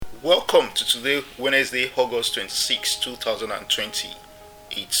Welcome to today, Wednesday, August 26, 2020.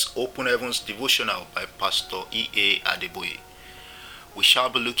 It's Open Heavens Devotional by Pastor E.A. Adeboye. We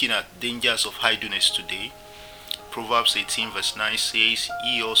shall be looking at dangers of idleness today. Proverbs 18 verse 9 says,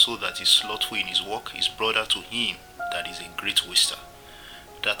 "He also that is slothful in his work is brother to him that is a great waster."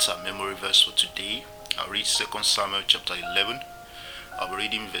 That's our memory verse for today. I'll read 2 Samuel chapter 11. I'll be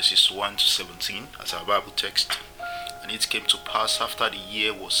reading verses 1 to 17 as our Bible text. "And it came to pass after the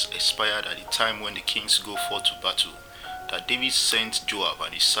year was expired at the time when the kings go forth to battle, that David sent Joab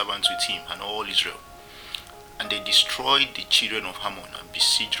and his servants with him and all Israel. And they destroyed the children of Ammon and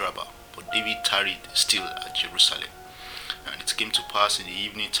besieged Rabbah, but David tarried still at Jerusalem. And it came to pass in the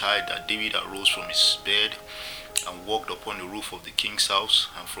evening tide that David arose from his bed and walked upon the roof of the king's house,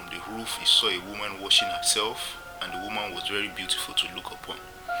 and from the roof he saw a woman washing herself, and the woman was very beautiful to look upon.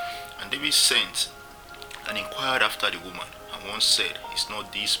 And David sent and inquired after the woman, and one said, Is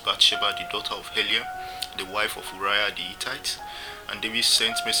not this Bathsheba the daughter of Eliam, the wife of Uriah the Hittite? And David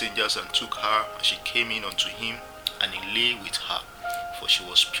sent messengers and took her, and she came in unto him, and he lay with her, for she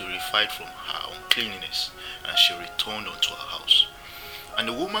was purified from her uncleanness, and she returned unto her house. And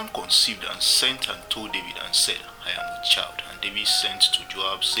the woman conceived and sent and told David and said, I am with child. And David sent to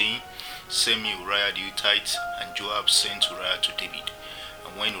Joab, saying, Send me Uriah the Hittite. And Joab sent Uriah to David.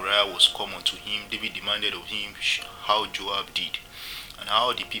 And when Uriah was come unto him, David demanded of him how Joab did, and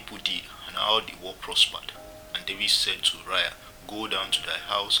how the people did, and how the war prospered. And David said to Uriah, Go down to thy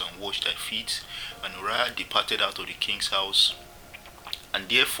house and wash thy feet. And Uriah departed out of the king's house, and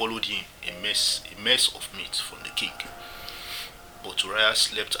there followed him a mess of meat from the king. But Uriah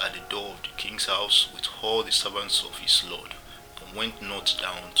slept at the door of the king's house with all the servants of his lord, and went not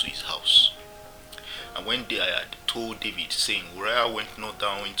down to his house. And when they had told David, saying, Uriah went not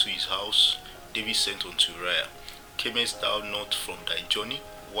down into his house, David sent unto Uriah, Camest thou not from thy journey?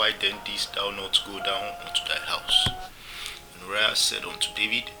 Why then didst thou not go down unto thy house? And Uriah said unto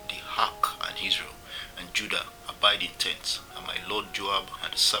David, The ark and Israel and Judah abide in tents, and my lord Joab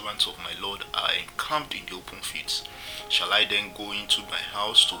and the servants of my lord are encamped in the open fields. Shall I then go into my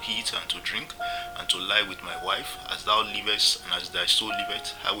house to eat and to drink, and to lie with my wife? As thou livest, and as thy soul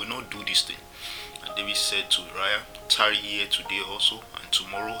liveth, I will not do this thing. And David said to Uriah, Tarry here today also, and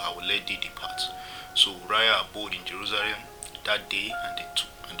tomorrow I will let thee depart. So Uriah abode in Jerusalem that day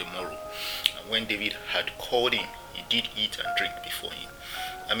and the morrow. And when David had called him, he did eat and drink before him.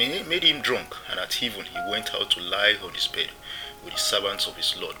 He made him drunk, and at even he went out to lie on his bed with the servants of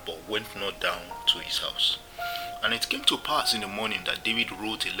his lord, but went not down to his house. And it came to pass in the morning that David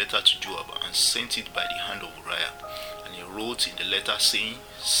wrote a letter to Joab, and sent it by the hand of Uriah. And he wrote in the letter, saying,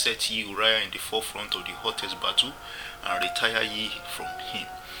 Set ye Uriah in the forefront of the hottest battle, and retire ye from him,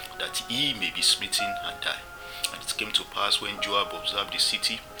 that he may be smitten and die. And it came to pass, when Joab observed the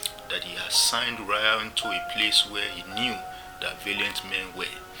city, that he assigned Uriah into a place where he knew that valiant men were.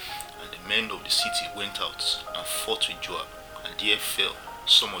 And the men of the city went out and fought with Joab, and there fell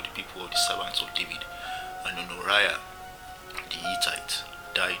some of the people of the servants of David. And Uriah the Hittite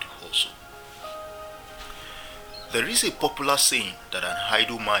died also. There is a popular saying that an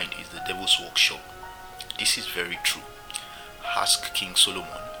idle mind is the devil's workshop. This is very true. Ask King Solomon.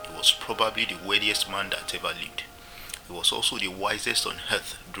 He was probably the wealthiest man that ever lived. He was also the wisest on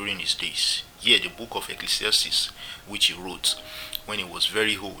earth during his days. Yet the book of Ecclesiastes, which he wrote when he was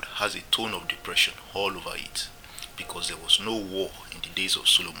very old, has a tone of depression all over it, because there was no war in the days of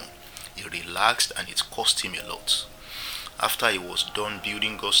Solomon. He relaxed, and it cost him a lot. After he was done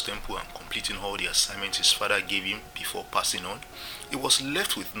building God's temple and completing all the assignments his father gave him before passing on, he was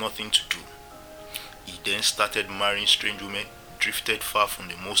left with nothing to do. He then started marrying strange women, drifted far from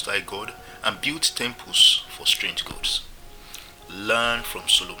the Most High God, and built temples for strange gods. Learn from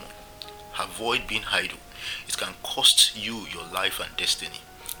Solomon. Avoid being idle. It can cost you your life and destiny.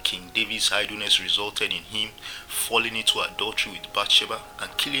 King David's idleness resulted in him falling into adultery with Bathsheba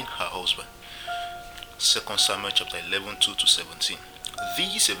and killing her husband. 2 Samuel chapter 11, 2 to 17.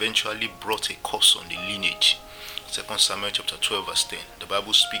 These eventually brought a curse on the lineage. 2 Samuel chapter 12 verse 10. The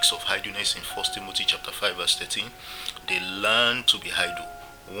Bible speaks of idleness in 1 Timothy chapter 5 verse 13. They learn to be idle,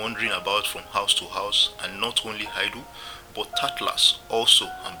 wandering about from house to house, and not only idle, but tattlers also,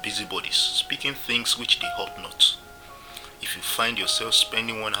 and busybodies, speaking things which they ought not. If you find yourself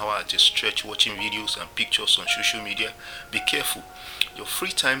spending 1 hour at a stretch watching videos and pictures on social media, be careful. Your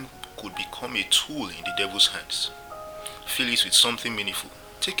free time could become a tool in the devil's hands. Fill it with something meaningful.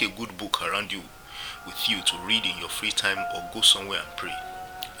 Take a good book around you with you to read in your free time, or go somewhere and pray.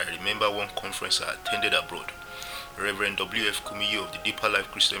 I remember one conference I attended abroad. Reverend W.F. Kumiyi of the Deeper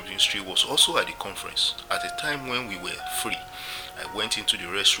Life Christian Ministry was also at the conference. At a time when we were free, I went into the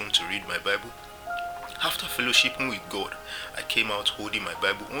restroom to read my Bible. After fellowshipping with God, I came out holding my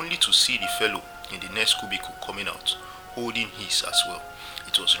Bible only to see the fellow in the next cubicle coming out, holding his as well.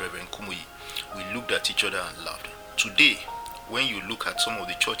 It was Reverend Kumiyi. We looked at each other and laughed. Today, when you look at some of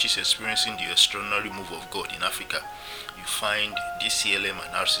the churches experiencing the extraordinary move of God in Africa, you find DCLM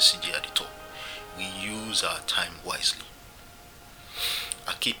and RCCG at the top. We use our time wisely.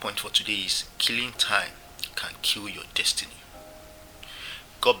 Our key point for today is killing time can kill your destiny.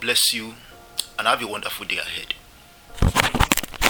 God bless you and have a wonderful day ahead.